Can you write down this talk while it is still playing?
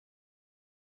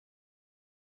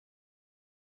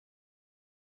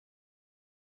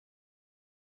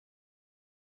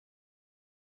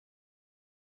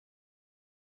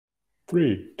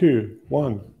3, 2,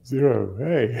 1, 0.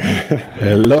 Hey.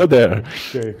 Hello there.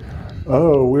 Okay.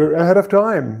 Oh, we're ahead of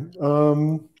time.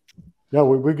 Yeah,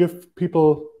 we give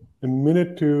people a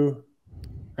minute to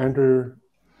enter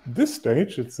this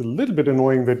stage. It's a little bit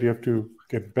annoying that you have to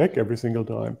get back every single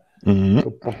time. So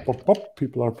pop, pop, pop,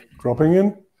 people are dropping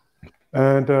in.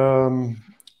 And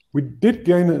we did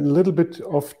gain a little bit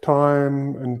of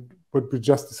time, but we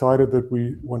just decided that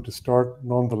we want to start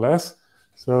nonetheless.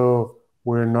 So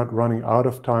we're not running out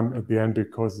of time at the end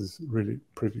because it's really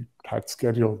pretty tight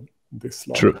schedule this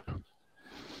slot. True.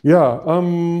 Yeah.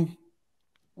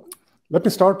 Let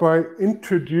me start by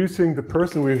introducing the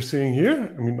person we're seeing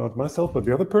here. I mean, not myself, but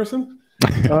the other person.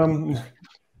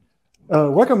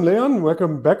 Welcome, Leon.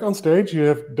 Welcome back on stage. You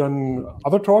have done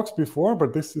other talks before,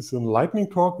 but this is a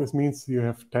lightning talk. This means you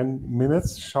have 10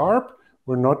 minutes sharp.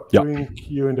 We're not doing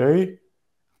Q&A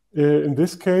in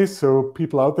this case. So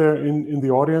people out there in the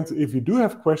audience, if you do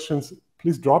have questions,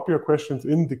 please drop your questions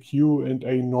in the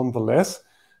Q&A nonetheless.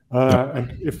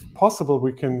 And if possible,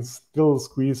 we can still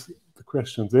squeeze the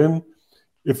questions in.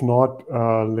 If not,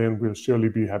 Leon will surely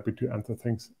be happy to answer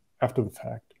things after the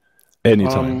fact.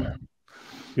 Anytime.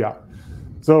 Yeah.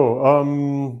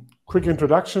 So, quick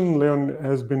introduction. Leon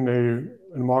has been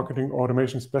a marketing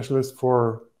automation specialist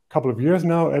for a couple of years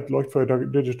now at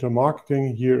Leuchtfeuer Digital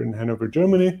Marketing here in Hanover,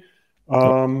 Germany.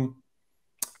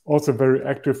 Also very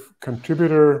active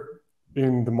contributor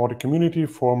in the Mautic community,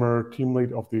 former team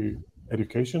lead of the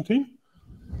education team.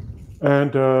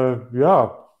 And yeah,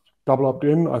 double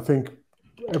opt-in. I think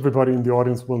everybody in the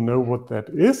audience will know what that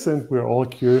is, and we're all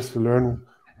curious to learn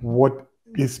what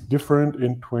is different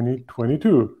in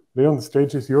 2022. Leon, the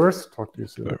stage is yours. Talk to you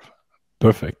soon.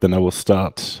 Perfect. Then I will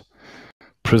start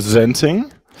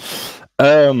presenting.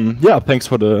 Yeah, thanks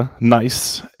for the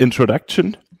nice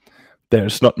introduction.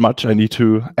 There's not much I need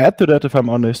to add to that, if I'm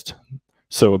honest.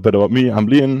 So a bit about me. I'm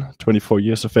Leon, 24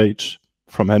 years of age,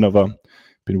 from Hanover.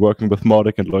 Been working with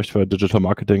Mautic and Leuchtfeuer Digital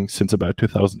Marketing since about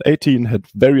 2018. Had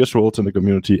various roles in the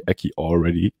community. Eki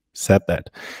already said that.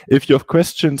 If you have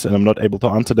questions and I'm not able to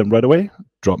answer them right away,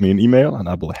 drop me an email and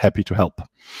I'll be happy to help.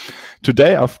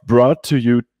 Today I've brought to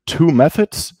you two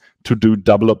methods to do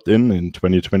double opt-in in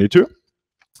 2022.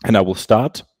 And I will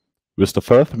start with the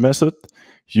first method.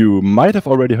 You might have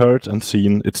already heard and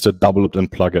seen, it's the double opt-in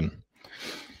plugin.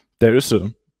 There is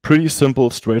a pretty simple,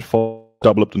 straightforward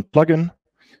double opt-in plugin.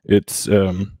 It's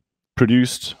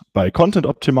produced by a content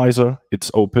optimizer. It's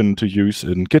open to use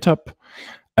in GitHub.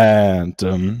 And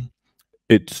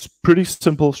it's pretty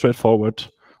simple, straightforward.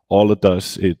 All it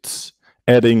does, it's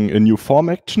adding a new form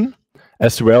action,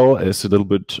 as well as a little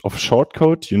bit of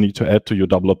shortcode you need to add to your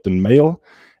double opt-in mail,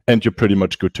 and you're pretty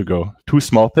much good to go. Two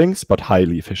small things, but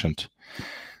highly efficient.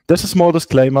 There's a small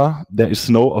disclaimer. There is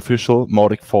no official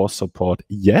Mautic Force support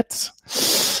yet.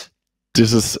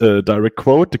 This is a direct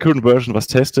quote. The current version was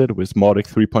tested with Mautic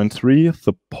 3.3,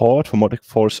 support for Mautic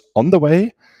Force on the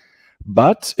way,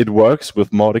 but it works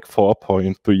with Mautic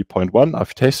 4.3.1.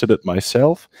 I've tested it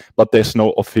myself, but there's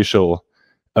no official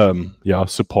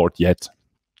support yet.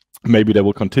 Maybe they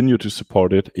will continue to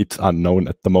support it. It's unknown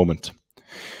at the moment.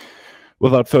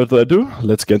 Without further ado,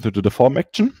 let's get into the form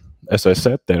action. As I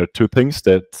said, there are two things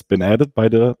that's been added by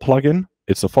the plugin.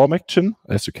 It's a form action,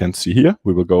 as you can see here.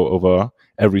 We will go over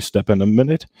every step in a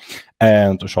minute,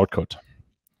 and a shortcode.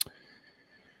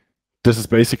 This is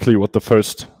basically what the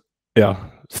first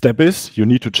step is. You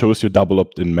need to choose your double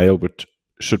opt-in mail, which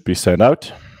should be sent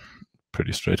out.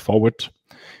 Pretty straightforward.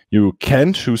 You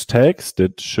can choose tags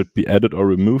that should be added or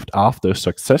removed after a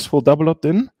successful double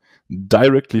opt-in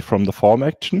directly from the form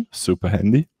action. Super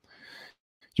handy.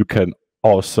 You can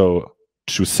also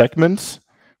choose segments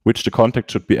which the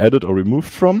contact should be added or removed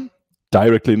from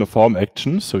directly in the form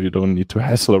action, so you don't need to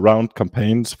hassle around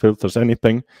campaigns, filters,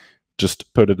 anything.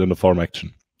 Just put it in the form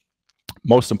action.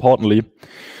 Most importantly,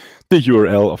 the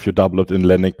URL of your double opt-in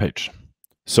landing page.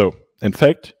 So, in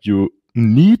fact, you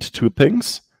need two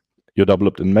things: your double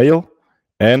opt-in mail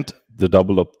and the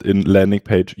double opt-in landing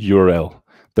page URL.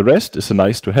 The rest is a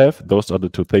nice to have. Those are the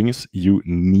two things you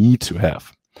need to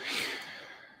have.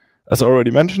 As I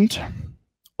already mentioned,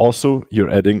 also,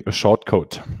 you're adding a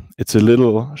shortcode. It's a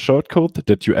little shortcode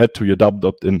that you add to your double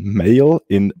opt-in mail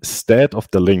instead of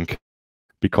the link,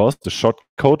 because the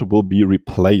shortcode will be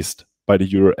replaced by the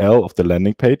URL of the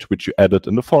landing page, which you added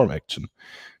in the form action.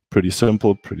 Pretty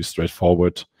simple, pretty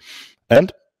straightforward.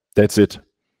 And that's it.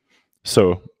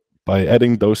 So by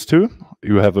adding those two,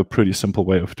 you have a pretty simple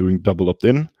way of doing double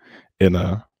opt-in in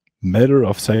a matter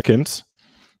of seconds.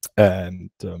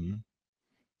 And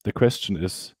the question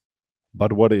is,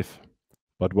 but what if?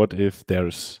 But what if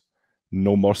there's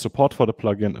no more support for the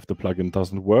plugin if the plugin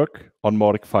doesn't work on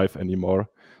Mautic 5 anymore.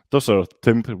 Those are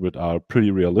things that are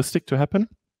pretty realistic to happen,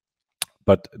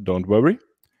 but don't worry.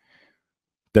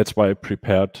 That's why I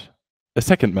prepared a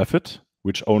second method,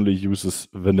 which only uses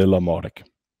vanilla Mautic.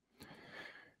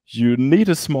 You need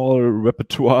a small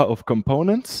repertoire of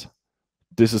components.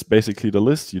 This is basically the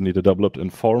list. You need a double opt-in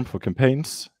form for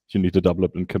campaigns. You need a double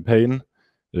opt-in campaign,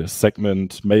 a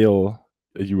segment, mail,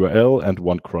 a URL, and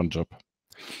one cron job.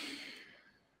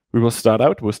 We will start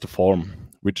out with the form,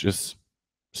 which is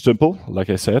simple, like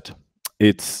I said.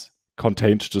 It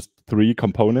contains just 3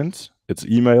 components. It's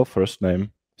email, first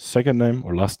name, second name,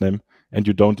 or last name, and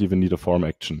you don't even need a form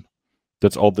action.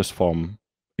 That's all this form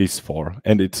is for,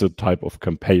 and it's a type of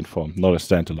campaign form, not a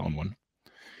standalone one.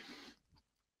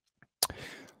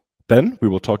 Then we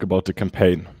will talk about the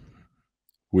campaign.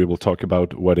 We will talk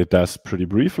about what it does pretty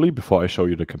briefly before I show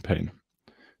you the campaign.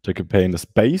 The campaign is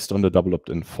based on the double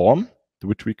opt-in form,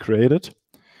 which we created.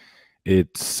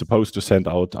 It's supposed to send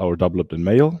out our double opt-in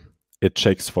mail. It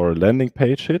checks for a landing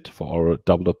page hit for our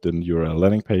double opt-in URL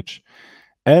landing page.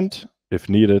 And if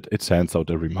needed, it sends out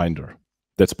a reminder.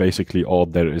 That's basically all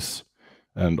there is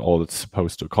and all it's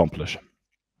supposed to accomplish.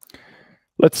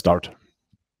 Let's start.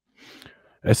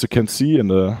 As you can see in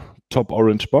the top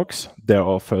orange box, there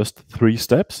are first 3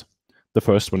 steps. The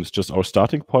first one is just our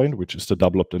starting point, which is the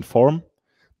double opt-in form.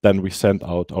 Then we send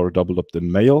out our double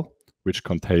opt-in mail, which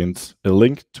contains a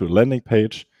link to a landing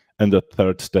page. And the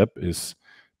third step is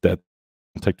that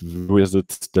contact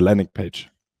visits the landing page.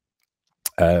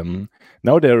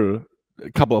 Now there are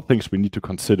a couple of things we need to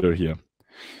consider here.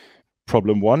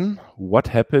 Problem 1, what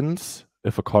happens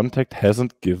if a contact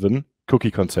hasn't given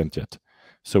cookie consent yet?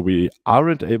 So we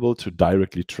aren't able to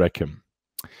directly track him.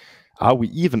 Are we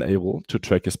even able to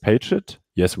track his page hit?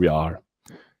 Yes, we are.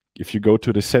 If you go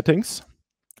to the settings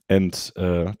and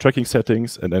tracking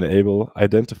settings and enable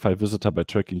identify visitor by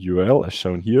tracking URL as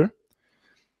shown here,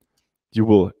 you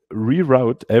will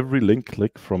reroute every link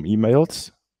click from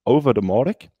emails over the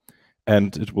Mautic,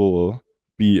 and it will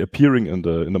be appearing in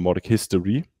the Mautic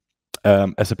history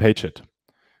as a page hit.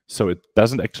 So it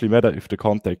doesn't actually matter if the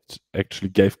contact actually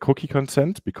gave cookie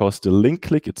consent, because the link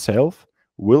click itself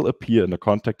will appear in the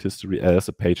contact history as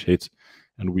a page hit.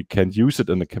 And we can use it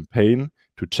in a campaign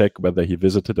to check whether he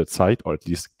visited that site or at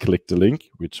least clicked the link,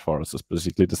 which for us is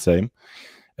basically the same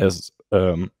as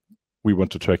we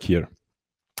want to track here.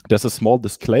 There's a small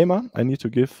disclaimer I need to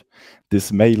give.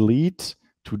 This may lead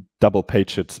to double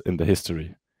page hits in the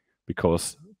history,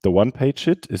 because the one page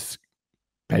hit is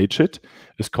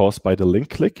caused by the link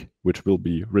click, which will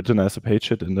be written as a page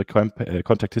hit in the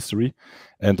contact history.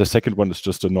 And the second one is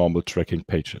just a normal tracking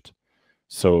page hit.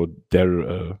 So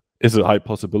there is a high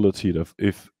possibility that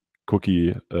if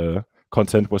cookie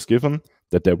consent was given,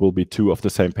 that there will be 2 of the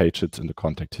same page hits in the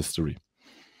contact history.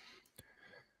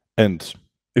 And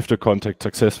if the contact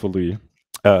successfully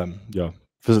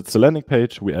visits the landing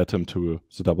page, we add him to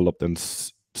the double opt-in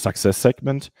success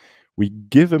segment. We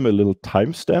give him a little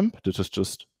timestamp. This is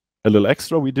just a little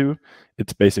extra we do.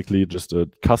 It's basically just a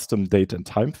custom date and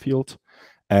time field,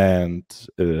 and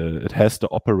it has the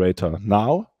operator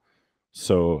now.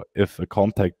 So if a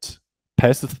contact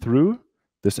passes through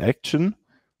this action,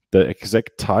 the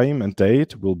exact time and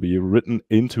date will be written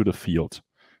into the field.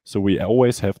 So we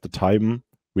always have the time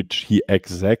which he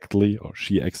exactly or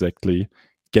she exactly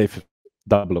gave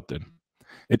double opt-in.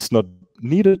 It's not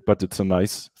needed, but it's a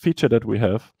nice feature that we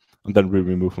have. And then we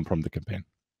remove him from the campaign.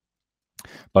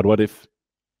 But what if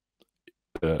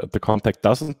the contact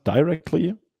doesn't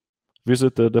directly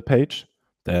visit the page?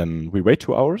 Then we wait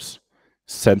 2 hours,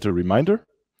 send a reminder,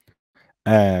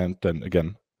 and then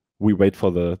again, we wait for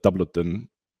the double opt-in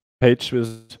page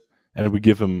visit, and we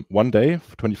give him 1 day,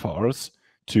 for 24 hours,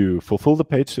 to fulfill the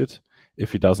page hit.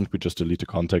 If he doesn't, we just delete the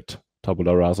contact,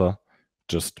 tabula rasa.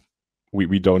 Just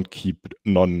we don't keep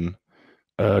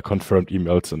confirmed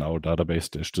emails in our database.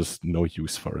 There's just no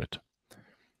use for it.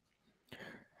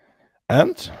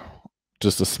 And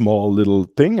just a small little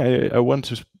thing I want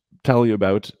to tell you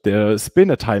about. There's been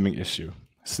a timing issue.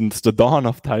 Since the dawn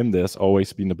of time, there's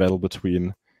always been a battle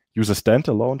between use a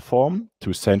standalone form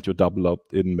to send your double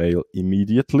opt-in mail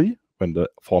immediately when the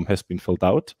form has been filled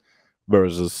out,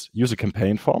 versus use a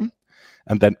campaign form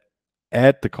and then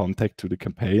add the contact to the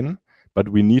campaign. But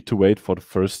we need to wait for the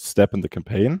first step in the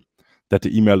campaign, that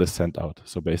the email is sent out.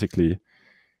 So basically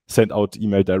send out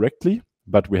email directly,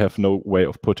 but we have no way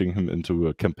of putting him into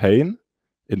a campaign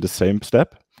in the same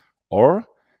step, or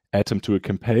add him to a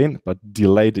campaign, but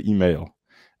delay the email.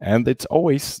 And it's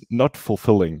always not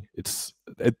fulfilling.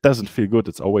 It doesn't feel good.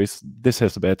 It's always, this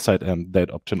has a bad side and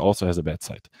that option also has a bad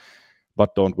side.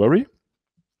 But don't worry.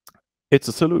 It's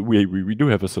a solution. We do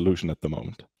have a solution at the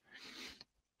moment.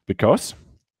 Because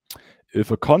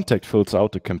if a contact fills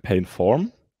out a campaign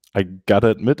form, I gotta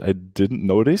admit, I didn't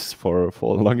know this for a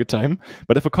longer time,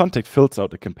 but if a contact fills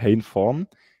out a campaign form,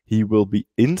 he will be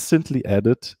instantly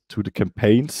added to the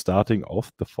campaign starting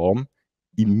off the form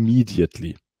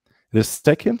immediately. The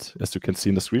second, as you can see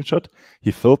in the screenshot,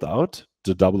 he filled out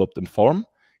the double opt-in form,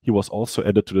 he was also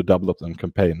added to the double opt-in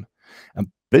campaign.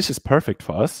 And this is perfect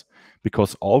for us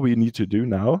because all we need to do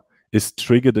now is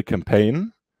trigger the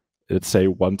campaign, let's say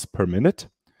once per minute,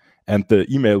 and the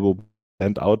email will be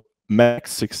sent out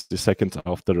max 60 seconds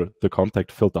after the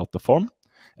contact filled out the form,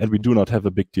 and we do not have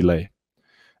a big delay.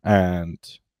 And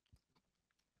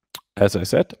as I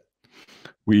said,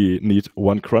 we need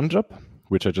one cron job,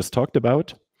 which I just talked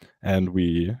about, and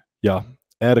we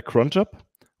add a cron job,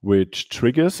 which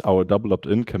triggers our double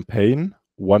opt-in campaign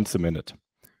once a minute.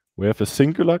 We have a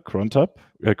singular cron job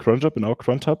in our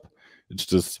cron tab. It's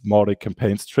just Mautic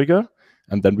campaigns trigger,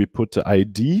 and then we put the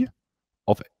ID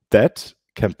of that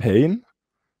campaign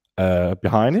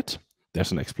behind it.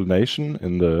 There's an explanation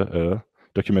in the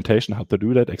documentation how to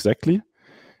do that exactly.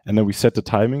 And then we set the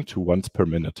timing to once per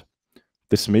minute.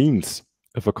 This means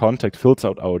if a contact fills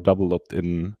out our double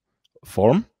opt-in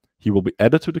form, he will be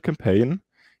added to the campaign.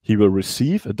 He will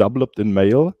receive a double opt-in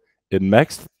mail in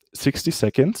max 60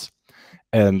 seconds.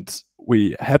 And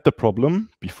we had the problem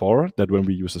before that when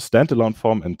we use a standalone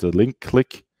form and the link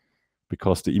click,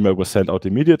 because the email was sent out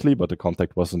immediately, but the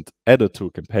contact wasn't added to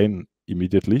a campaign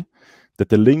immediately, that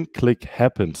the link click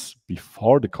happens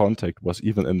before the contact was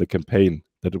even in the campaign,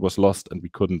 that it was lost and we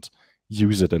couldn't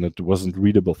use it and it wasn't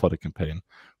readable for the campaign.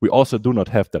 We also do not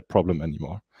have that problem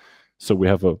anymore. So we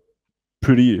have a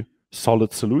pretty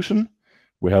solid solution.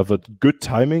 We have a good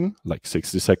timing, like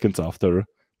 60 seconds after,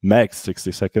 max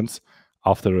 60 seconds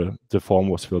after the form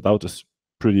was filled out is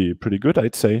pretty good,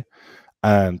 I'd say.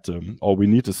 And all we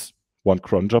need is one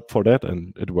cron job for that,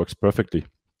 and it works perfectly.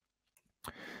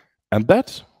 And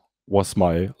that was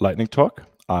my lightning talk.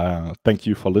 Thank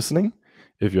you for listening.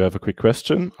 If you have a quick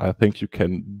question, I think you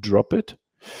can drop it.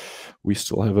 We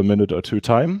still have a minute or two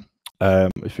time.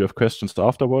 If you have questions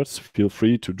afterwards, feel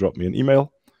free to drop me an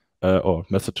email or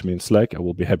message me in Slack. I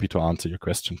will be happy to answer your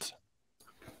questions.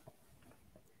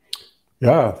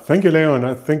 Yeah, thank you, Leon.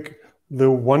 I think the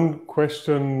one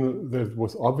question that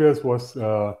was obvious was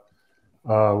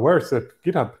where's that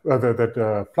GitHub,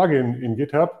 that plugin in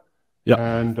GitHub? Yeah.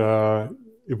 And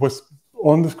it was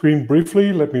on the screen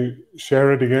briefly. Let me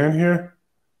share it again here.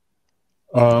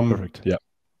 Perfect. Yeah.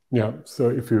 Yeah. So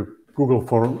if you Google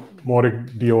for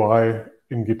Mautic DOI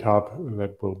in GitHub,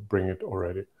 that will bring it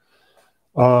already.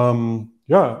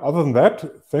 Yeah. Other than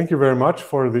that, thank you very much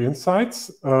for the insights.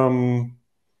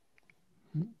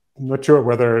 Not sure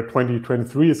whether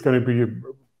 2023 is going to be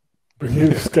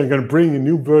going to bring a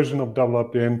new version of double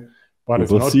opt-in, but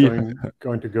it's not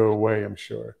going to go away, I'm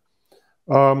sure.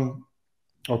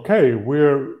 Okay,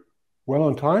 we're well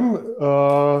on time.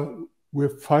 We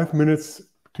have 5 minutes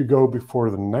to go before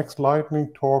the next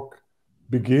lightning talk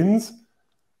begins.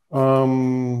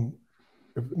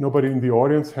 If nobody in the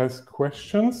audience has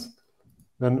questions,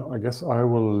 then I guess I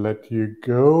will let you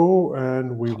go,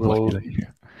 and we will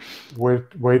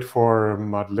wait for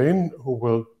Madeleine, who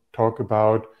will talk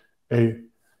about a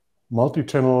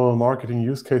multi-channel marketing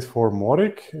use case for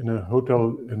Mautic in a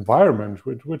hotel environment,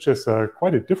 which is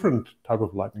quite a different type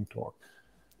of lightning talk.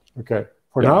 Okay,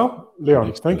 for now,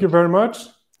 Leon, thank you very much.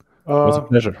 It was a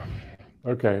pleasure.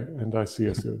 Okay, and I see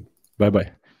you soon.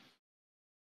 Bye-bye.